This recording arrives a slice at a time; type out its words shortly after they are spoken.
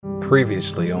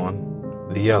Previously on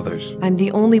The Others. I'm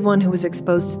the only one who was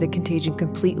exposed to the contagion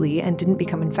completely and didn't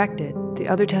become infected. The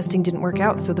other testing didn't work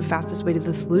out, so the fastest way to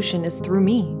the solution is through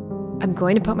me. I'm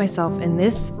going to put myself in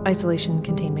this isolation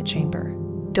containment chamber.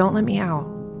 Don't let me out.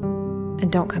 And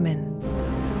don't come in.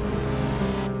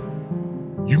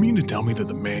 You mean to tell me that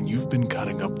the man you've been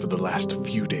cutting up for the last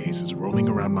few days is roaming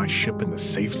around my ship in the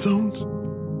safe zones?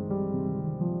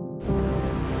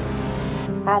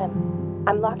 Adam,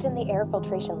 I'm locked in the air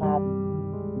filtration lab.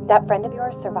 That friend of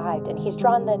yours survived, and he's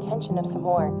drawn the attention of some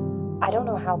more. I don't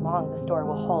know how long this door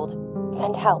will hold.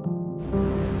 Send help.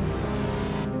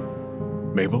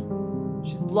 Mabel?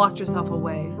 She's locked herself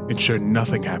away. Ensure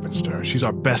nothing happens to her. She's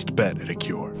our best bet at a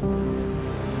cure.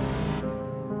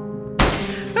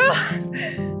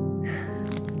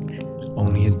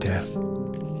 Only in death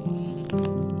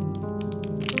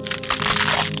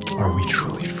are we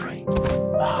truly free.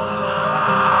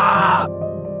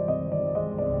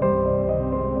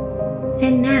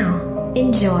 And now,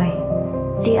 enjoy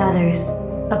The Others,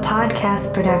 a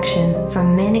podcast production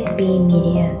from Manic Bee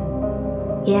Media.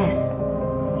 Yes,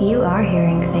 you are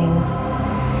hearing things.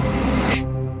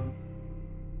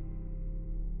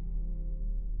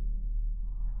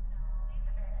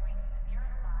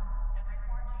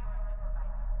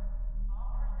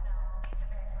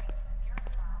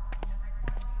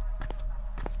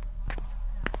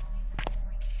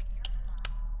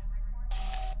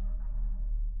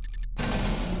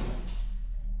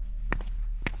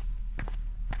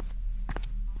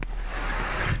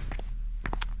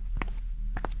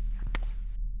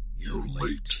 You're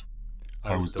late.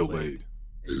 I was delayed.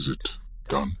 Is it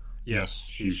done? Yes,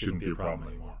 she shouldn't be a problem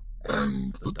anymore.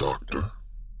 And the doctor?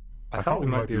 I thought we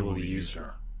might be able to use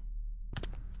her.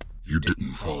 You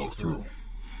didn't follow through.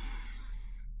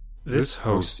 This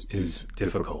host is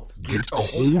difficult. Get a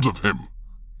hold of him.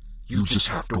 You just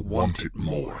have to want it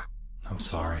more. I'm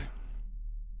sorry.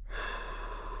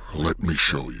 Let me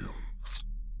show you.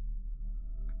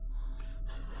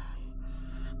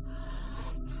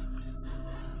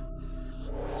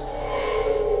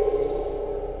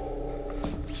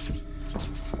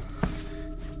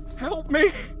 Help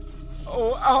me!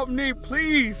 Oh, Omni,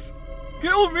 please!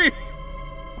 Kill me!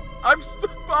 I've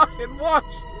stood by and watched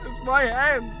as my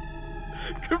hands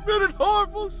committed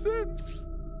horrible sins.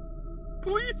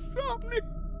 Please, Omni!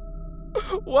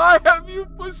 Why have you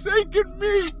forsaken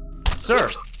me? Sir!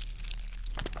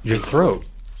 Your throat.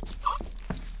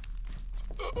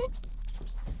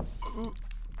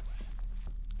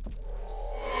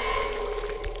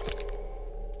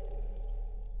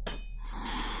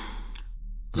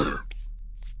 There.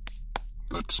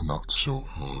 That's not so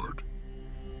hard,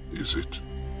 is it?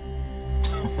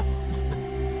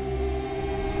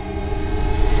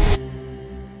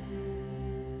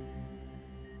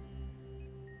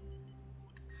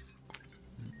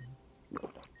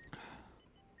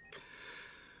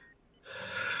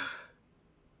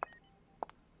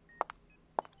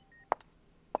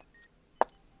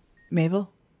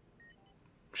 Mabel?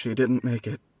 She didn't make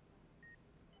it.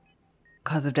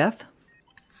 Cause of death?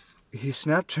 He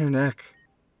snapped her neck.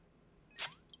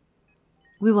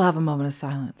 We will have a moment of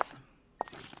silence.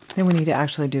 Then we need to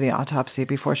actually do the autopsy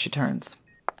before she turns.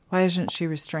 Why isn't she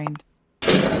restrained?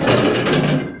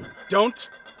 Don't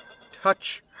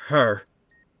touch her.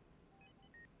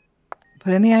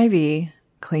 Put in the IV,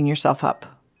 clean yourself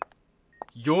up.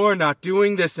 You're not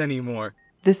doing this anymore.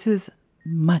 This is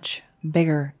much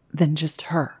bigger than just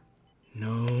her.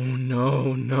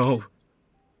 No.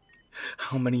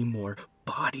 How many more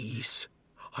bodies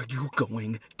are you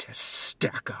going to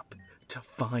stack up to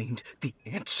find the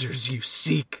answers you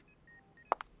seek?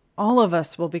 All of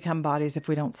us will become bodies if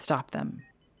we don't stop them.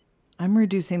 I'm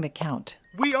reducing the count.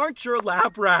 We aren't your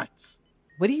lab rats.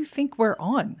 What do you think we're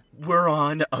on? We're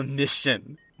on a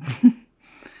mission.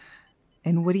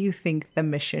 And what do you think the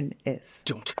mission is?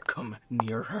 Don't come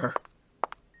near her.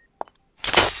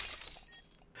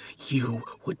 You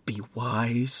would be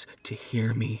wise to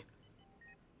hear me.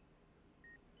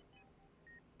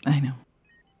 I know.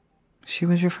 She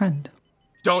was your friend.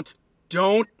 Don't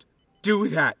do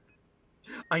that.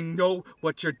 I know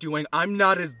what you're doing. I'm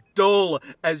not as dull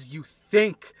as you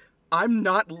think. I'm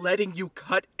not letting you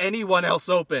cut anyone else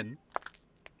open.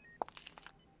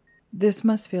 This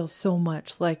must feel so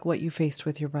much like what you faced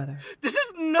with your brother. This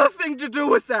has nothing to do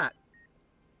with that.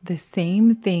 The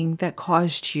same thing that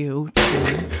caused you to...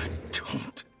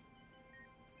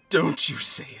 Don't you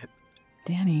say it.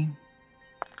 Danny,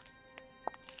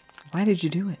 why did you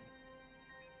do it?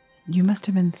 You must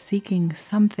have been seeking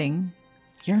something.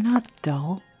 You're not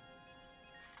dull.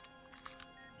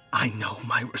 I know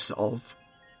my resolve.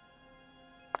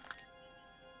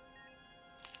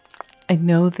 I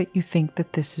know that you think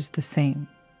that this is the same.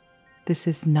 This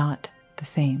is not the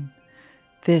same.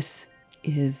 This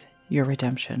is your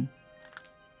redemption.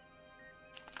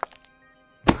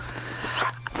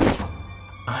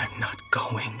 I'm not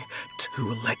going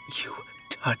to let you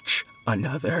touch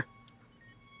another.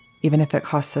 Even if it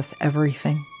costs us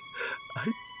everything. I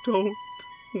don't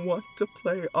want to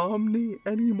play Omni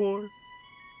anymore.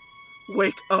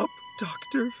 Wake up,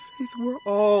 Dr. Faith. We're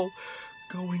all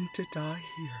going to die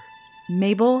here.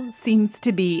 Mabel seems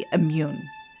to be immune.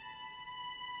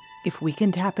 If we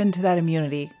can tap into that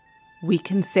immunity, we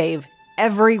can save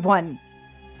everyone.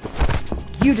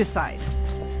 You decide.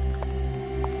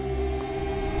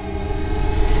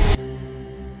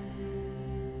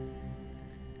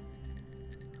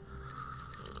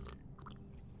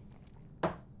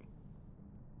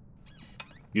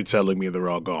 You're telling me they're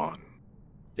all gone?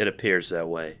 It appears that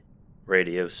way.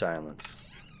 Radio silence.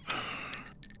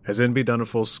 Has NB done a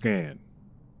full scan?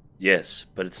 Yes,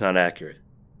 but it's not accurate.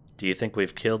 Do you think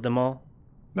we've killed them all?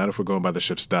 Not if we're going by the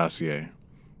ship's dossier.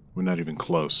 We're not even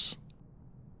close.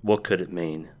 What could it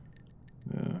mean?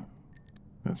 Yeah,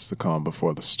 that's the calm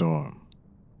before the storm.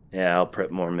 Yeah, I'll prep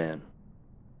more men.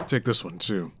 Take this one,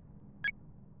 too.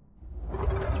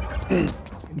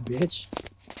 Bitch.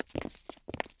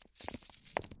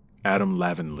 Adam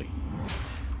Lavenley.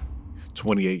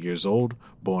 28 years old,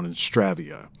 born in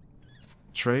Stravia.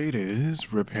 Trade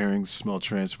is repairing small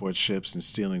transport ships and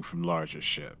stealing from larger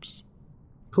ships.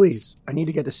 Please, I need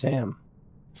to get to Sam.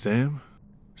 Sam?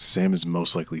 Sam is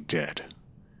most likely dead.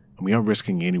 And we aren't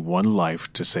risking any one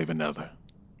life to save another.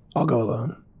 I'll go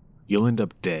alone. You'll end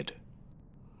up dead.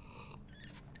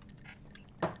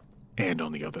 And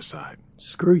on the other side.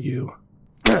 Screw you.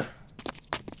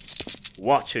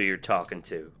 Watch who you're talking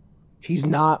to. He's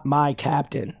not my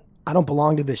captain. I don't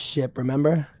belong to this ship,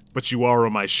 remember? But you are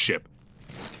on my ship.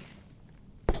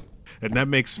 And that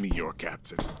makes me your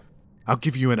captain. I'll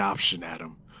give you an option,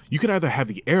 Adam. You can either have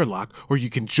the airlock, or you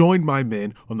can join my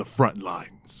men on the front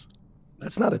lines.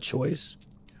 That's not a choice.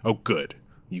 Oh, good.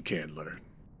 You can learn.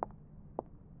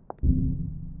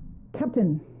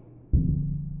 Captain.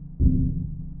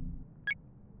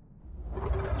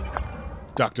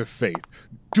 Dr. Faith,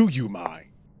 do you mind?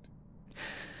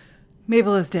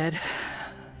 Mabel is dead.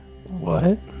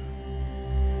 What?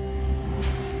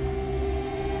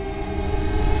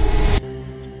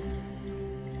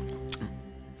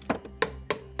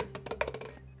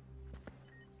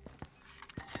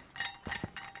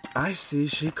 I see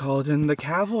she called in the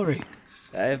cavalry.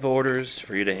 I have orders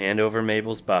for you to hand over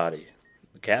Mabel's body.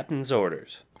 The captain's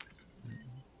orders.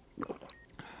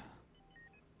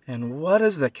 And what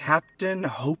does the captain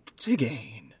hope to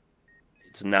gain?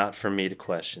 It's not for me to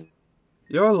question.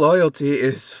 Your loyalty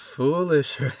is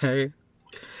foolish, Ray.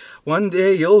 One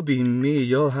day you'll be me.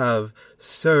 You'll have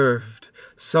served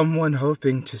someone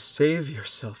hoping to save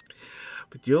yourself.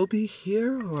 But you'll be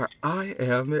here where I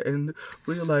am and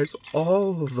realize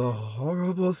all the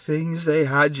horrible things they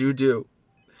had you do.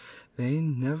 They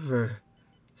never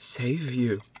save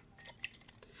you.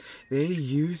 They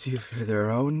use you for their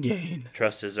own gain.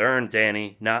 Trust is earned,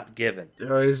 Danny, not given.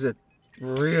 Or is it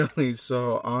really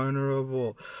so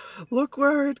honorable? Look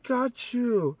where it got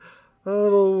you. A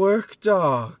little work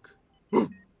dog.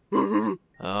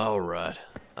 All right.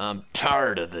 I'm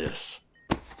tired of this.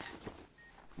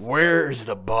 Where's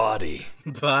the body?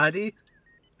 Body?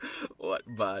 What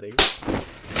body?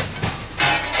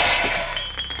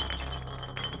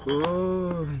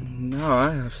 Oh, no,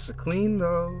 I have to clean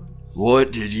those.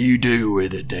 What did you do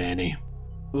with it, Danny?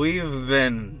 We've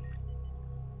been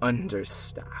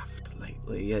understaffed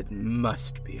lately. It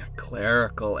must be a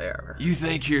clerical error. You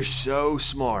think you're so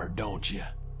smart, don't you?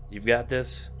 You've got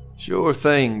this? Sure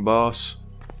thing, boss.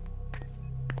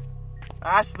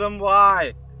 Ask them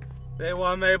why. They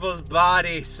want Mabel's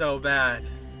body so bad.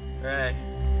 Ray,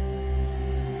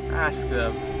 ask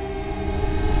them.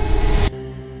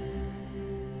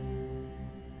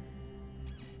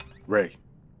 Ray,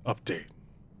 update.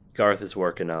 Garth is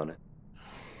working on it.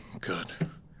 Good.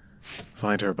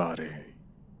 Find her body.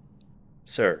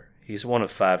 Sir, he's one of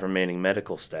 5 remaining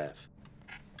medical staff.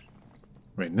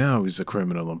 Right now, he's a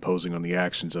criminal imposing on the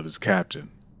actions of his captain.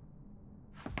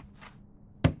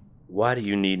 Why do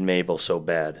you need Mabel so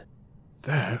bad?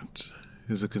 That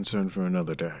is a concern for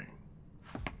another day.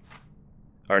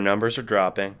 Our numbers are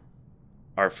dropping.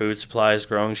 Our food supply is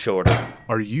growing shorter.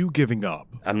 Are you giving up?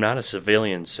 I'm not a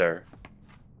civilian, sir.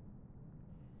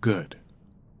 Good.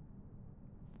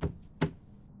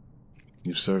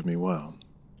 You've served me well.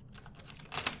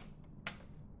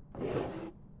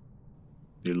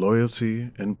 Your loyalty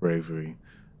and bravery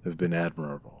have been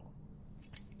admirable.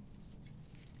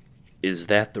 Is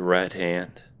that the right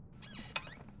hand?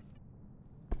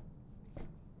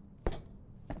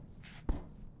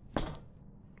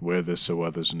 Wear this so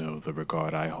others know the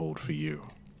regard I hold for you.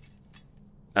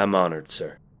 I'm honored,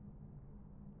 sir.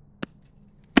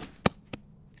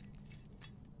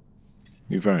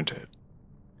 You've earned it.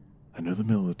 I know the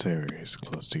military is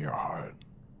close to your heart.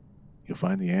 You'll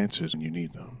find the answers when you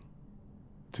need them.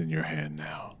 It's in your hand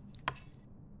now.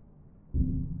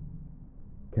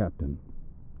 Captain,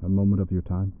 a moment of your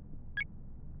time?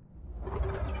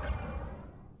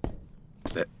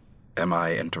 Am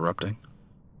I interrupting?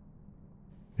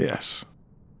 Yes,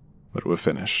 but we're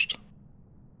finished.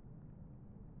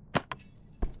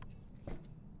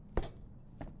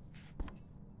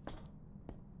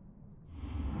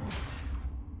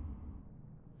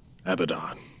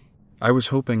 Abaddon. I was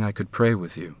hoping I could pray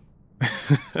with you.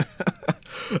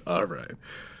 All right.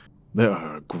 There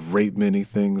are a great many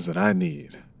things that I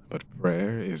need, but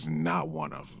prayer is not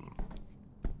one of them.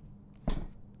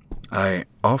 I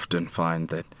often find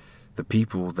that the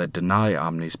people that deny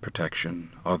Omni's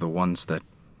protection are the ones that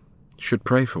should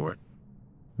pray for it.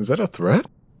 Is that a threat?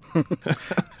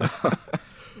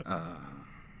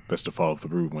 Best to follow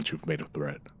through once you've made a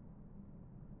threat.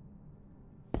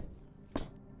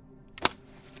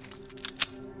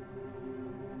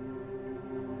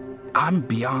 I'm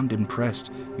beyond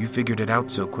impressed you figured it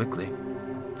out so quickly.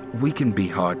 We can be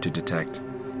hard to detect,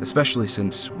 especially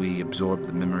since we absorb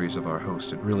the memories of our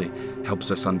host. It really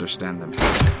helps us understand them.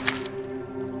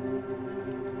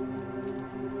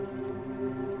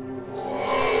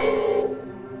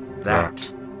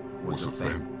 That was a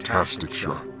fantastic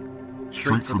shot.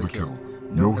 Straight for the kill.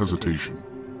 No hesitation.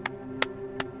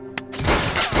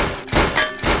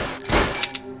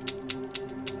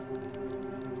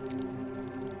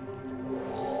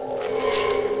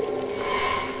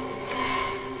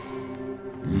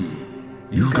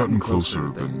 You've gotten closer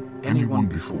than anyone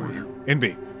before you.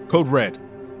 NB, code red.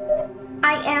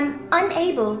 I am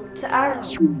unable to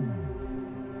argue.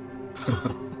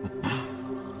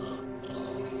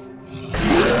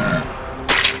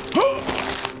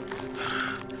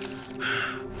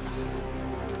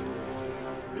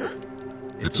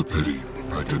 It's a pity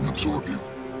I didn't absorb you.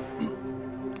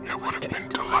 It would have been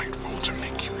delightful to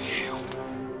make you yield.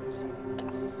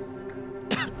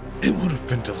 It would have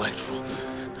been delightful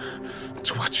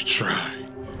to watch you try.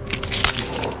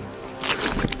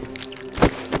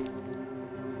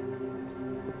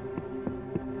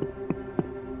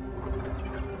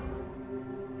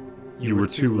 You were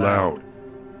too loud.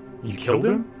 You killed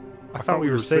him? I thought we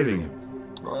were saving him.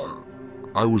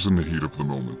 I was in the heat of the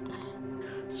moment.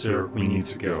 Sir, we need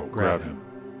to go. Grab him.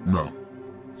 No.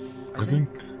 I think...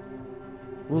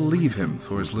 We'll leave him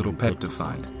for his little pet to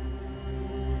find.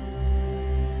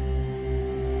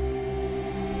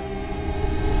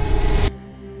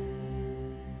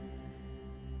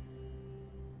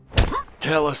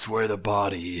 Tell us where the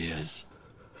body is.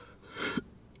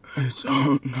 I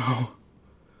don't know.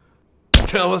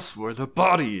 Tell us where the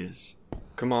body is.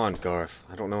 Come on, Garth.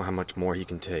 I don't know how much more he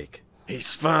can take.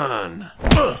 He's fine.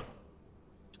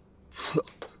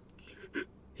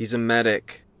 He's a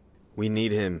medic. We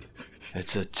need him.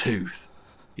 It's a tooth.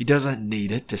 He doesn't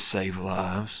need it to save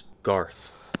lives.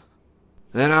 Garth.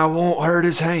 Then I won't hurt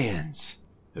his hands.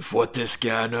 If what this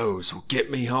guy knows will get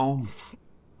me home,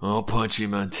 I'll punch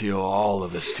him until all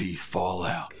of his teeth fall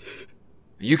out.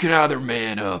 You can either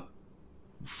man up,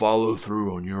 follow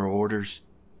through on your orders,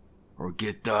 or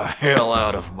get the hell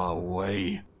out of my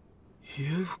way.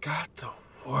 You've got the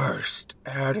worst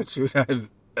attitude I've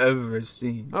ever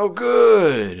seen. Oh,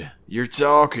 good. You're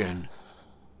talking.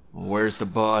 Where's the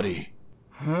body?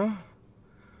 Huh?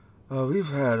 Well,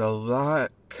 we've had a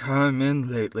lot come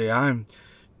in lately. I'm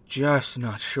just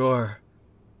not sure.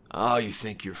 Oh, you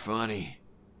think you're funny?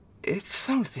 It's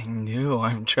something new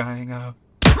I'm trying out.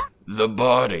 The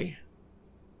body.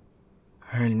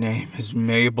 Her name is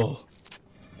Mabel.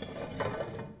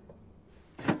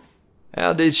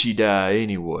 How did she die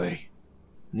anyway?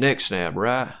 Neck snap,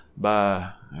 right?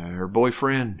 By her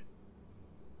boyfriend?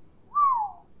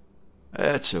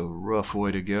 That's a rough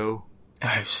way to go.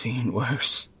 I've seen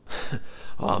worse.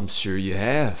 I'm sure you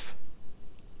have.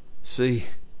 See,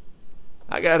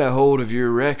 I got a hold of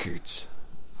your records.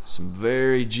 Some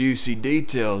very juicy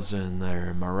details in there,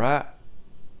 am I right?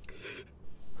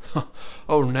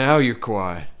 Oh, now you're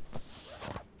quiet.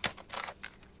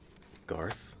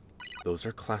 Garth, those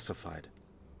are classified.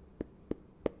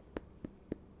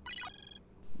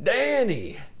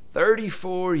 Danny,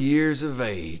 34 years of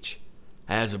age,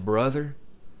 has a brother.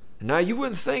 Now, you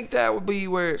wouldn't think that would be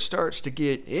where it starts to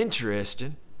get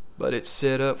interesting, but it's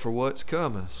set up for what's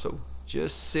coming, so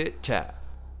just sit tight.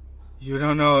 You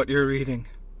don't know what you're reading.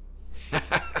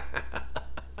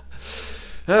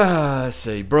 Let's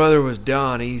see. Brother was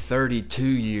Donnie, 32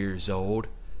 years old.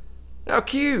 How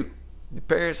cute. The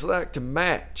parents like to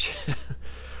match.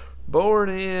 Born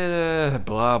in,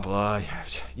 blah, blah.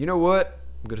 You know what?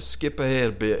 I'm going to skip ahead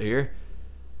a bit here.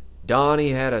 Donnie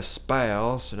had a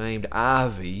spouse named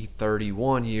Ivy,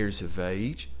 31 years of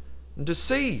age,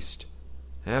 deceased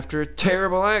after a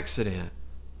terrible accident.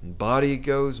 And body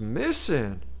goes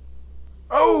missing.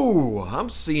 Oh, I'm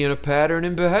seeing a pattern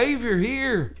in behavior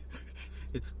here.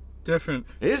 It's different.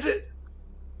 Is it?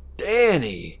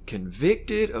 Danny,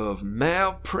 convicted of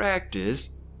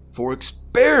malpractice for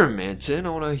experimenting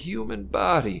on a human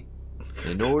body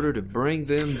in order to bring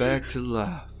them back to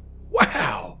life.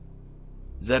 Wow!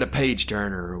 Is that a page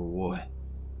turner or what?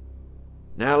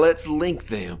 Now let's link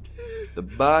them. The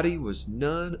body was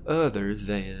none other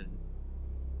than...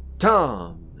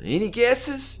 Tom, any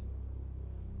guesses?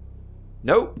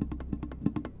 Nope.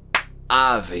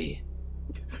 Ivy.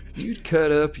 You'd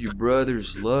cut up your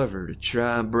brother's lover to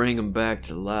try and bring him back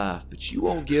to life, but you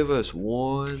won't give us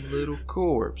one little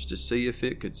corpse to see if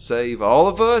it could save all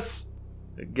of us?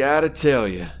 I gotta tell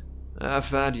you, I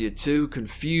find you too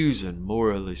confusing,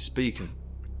 morally speaking.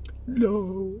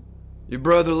 No. Your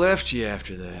brother left you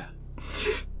after that.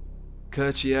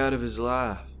 Cut you out of his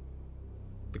life.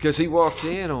 Because he walked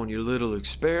in on your little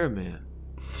experiment.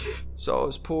 Saw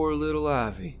his poor little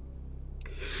Ivy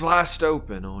sliced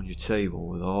open on your table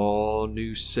with all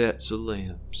new sets of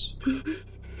limbs.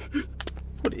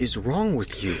 What is wrong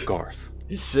with you, Garth?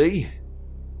 You see?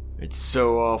 It's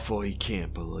so awful he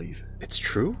can't believe it. It's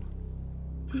true?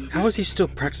 How is he still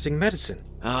practicing medicine?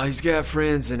 Oh, he's got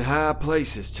friends in high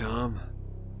places, Tom.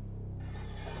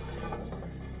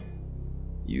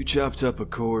 You chopped up a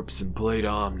corpse and played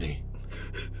Omni.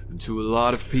 And to a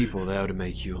lot of people, that would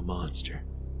make you a monster.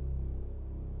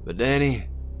 But Danny,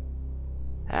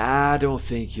 I don't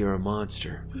think you're a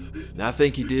monster. I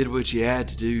think you did what you had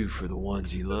to do for the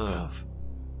ones you love.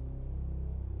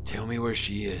 Tell me where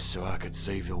she is so I could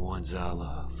save the ones I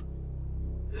love.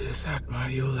 Is that why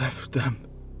you left them?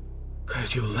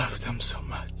 'Cause you loved them so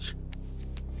much.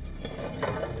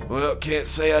 Well, can't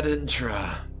say I didn't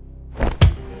try.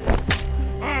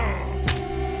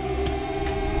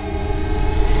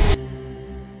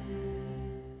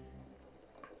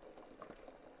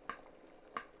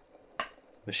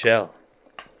 Michelle.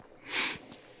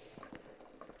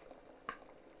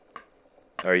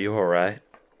 Are you alright?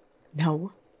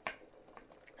 No.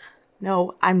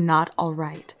 No, I'm not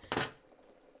alright.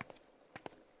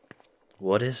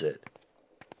 What is it?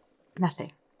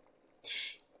 Nothing.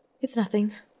 It's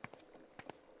nothing.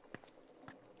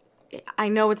 I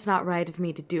know it's not right of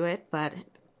me to do it, but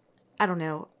I don't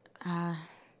know.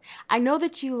 I know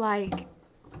that you like...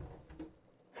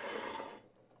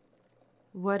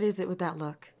 What is it with that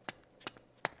look?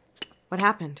 What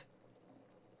happened?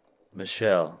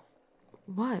 Michelle.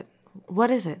 What? What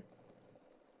is it?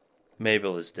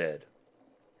 Mabel is dead.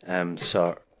 I'm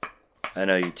sorry. I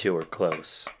know you two were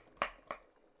close.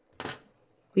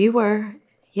 We were,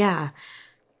 yeah.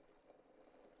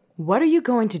 What are you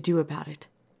going to do about it?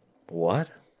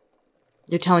 What?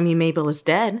 You're telling me Mabel is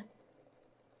dead.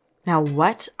 Now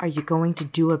what are you going to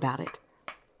do about it?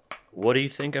 What do you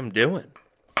think I'm doing?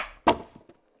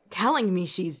 Telling me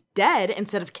she's dead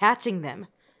instead of catching them.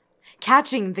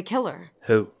 Catching the killer.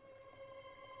 Who?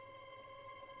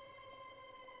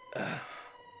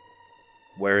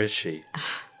 Where is she?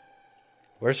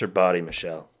 Where's her body,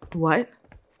 Michelle? What?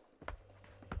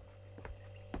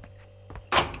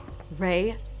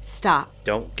 Ray, stop.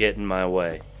 Don't get in my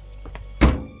way.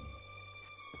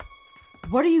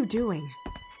 What are you doing?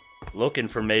 Looking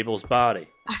for Mabel's body.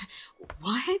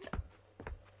 What?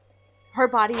 Her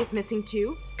body is missing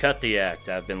too? Cut the act.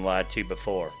 I've been lied to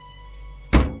before.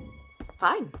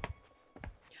 Fine.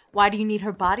 Why do you need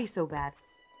her body so bad?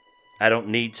 I don't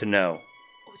need to know.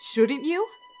 Shouldn't you?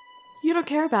 You don't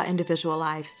care about individual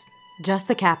lives. Just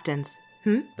the captain's.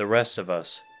 The rest of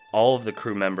us. All of the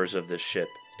crew members of this ship.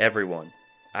 Everyone.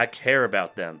 I care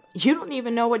about them. You don't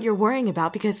even know what you're worrying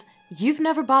about because you've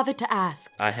never bothered to ask.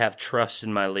 I have trust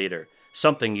in my leader.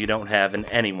 Something you don't have in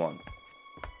anyone.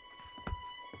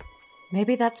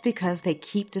 Maybe that's because they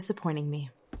keep disappointing me.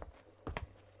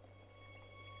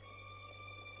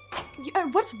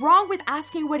 What's wrong with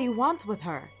asking what he wants with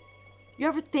her? You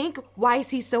ever think, why is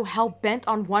he so hell-bent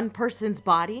on one person's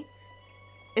body?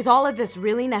 Is all of this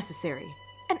really necessary?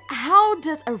 And how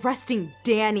does arresting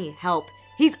Danny help?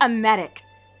 He's a medic.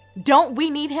 Don't we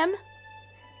need him?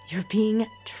 You're being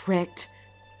tricked.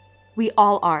 We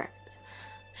all are.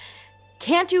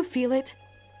 Can't you feel it?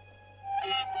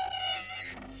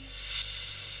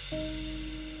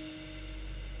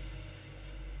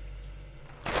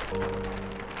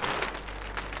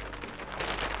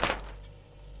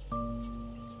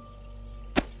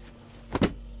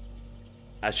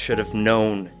 I should have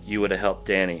known you would have helped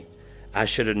Danny. I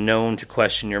should have known to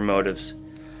question your motives.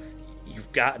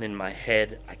 You've gotten in my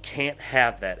head. I can't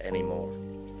have that anymore.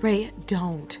 Ray,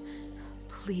 don't.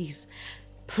 Please.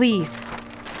 Please.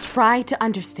 Try to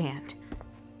understand.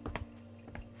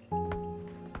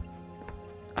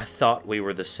 I thought we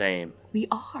were the same. We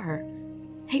are.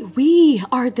 Hey, we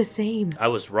are the same. I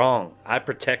was wrong. I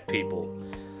protect people.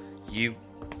 You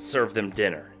serve them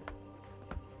dinner.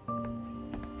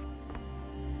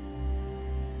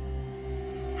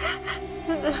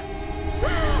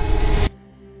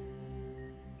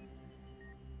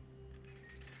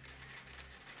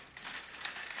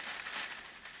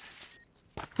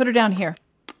 Put her down here.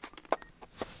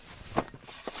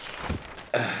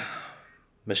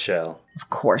 Michelle. Of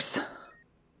course.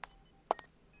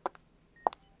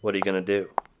 What are you going to do?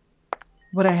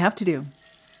 What I have to do.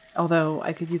 Although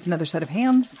I could use another set of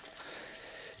hands.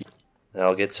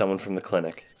 I'll get someone from the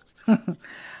clinic.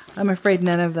 I'm afraid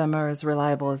none of them are as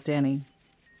reliable as Danny.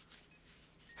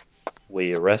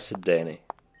 We arrested Danny.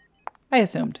 I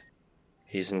assumed.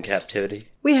 He's in captivity?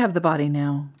 We have the body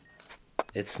now.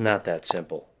 It's not that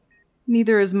simple.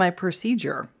 Neither is my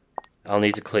procedure. I'll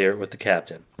need to clear it with the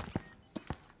captain.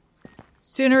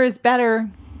 Sooner is better.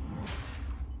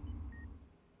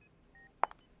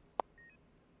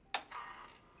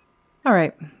 All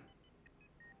right.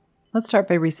 Let's start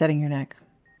by resetting your neck.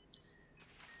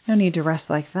 No need to rest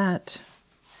like that.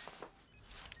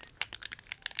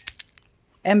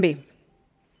 MB.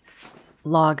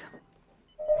 Log.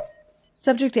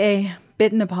 Subject A,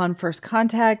 bitten upon first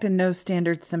contact and no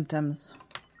standard symptoms.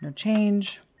 No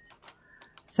change.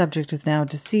 Subject is now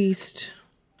deceased.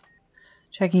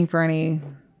 Checking for any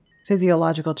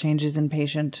physiological changes in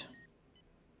patient.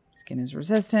 Skin is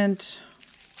resistant.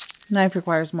 Knife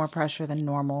requires more pressure than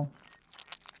normal.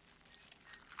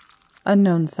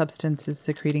 Unknown substance is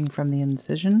secreting from the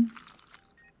incision.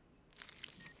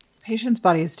 Patient's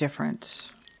body is different.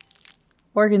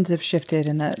 Organs have shifted,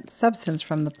 and that substance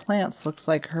from the plants looks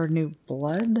like her new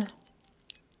blood.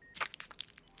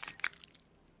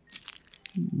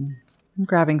 I'm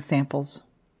grabbing samples.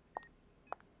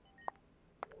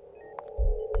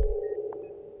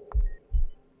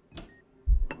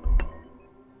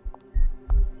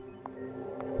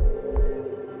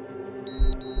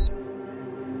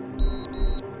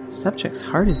 Subject's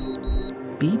heart is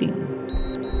beating.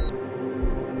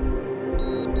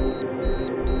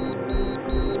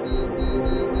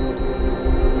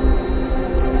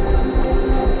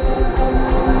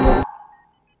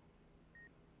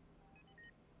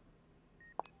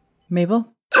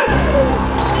 Mabel?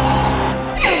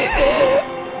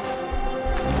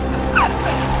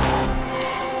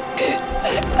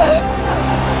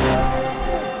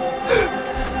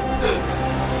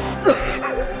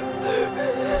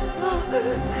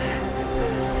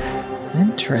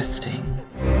 Interesting.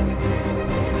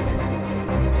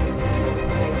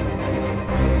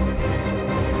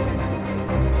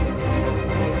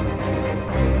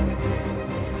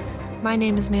 My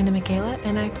name is Amanda Michaela,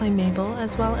 and I play Mabel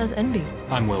as well as Envy.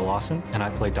 I'm Will Lawson, and I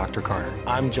play Dr. Carter.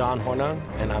 I'm John Hornung,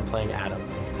 and I'm playing Adam.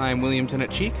 I'm William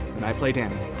Tennant Cheek, and I play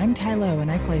Danny. I'm Tylo,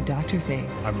 and I play Dr. Faye.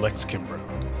 I'm Lex Kimbrough,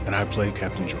 and I play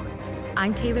Captain Jordan.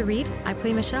 I'm Taylor Reed, I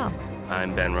play Michelle.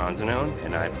 I'm Ben Ronzanone,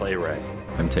 and I play Ray.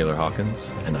 I'm Taylor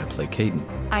Hawkins, and I play Caden.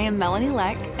 I am Melanie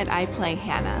Leck, and I play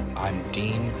Hannah. I'm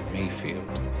Dean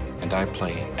Mayfield, and I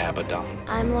play Abaddon.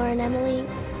 I'm Lauren Emily,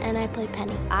 and I play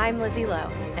Penny. I'm Lizzie Lowe,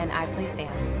 and I play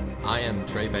Sam. I am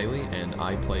Trey Bailey, and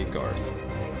I play Garth.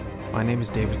 My name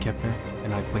is David Kepner,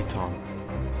 and I play Tom.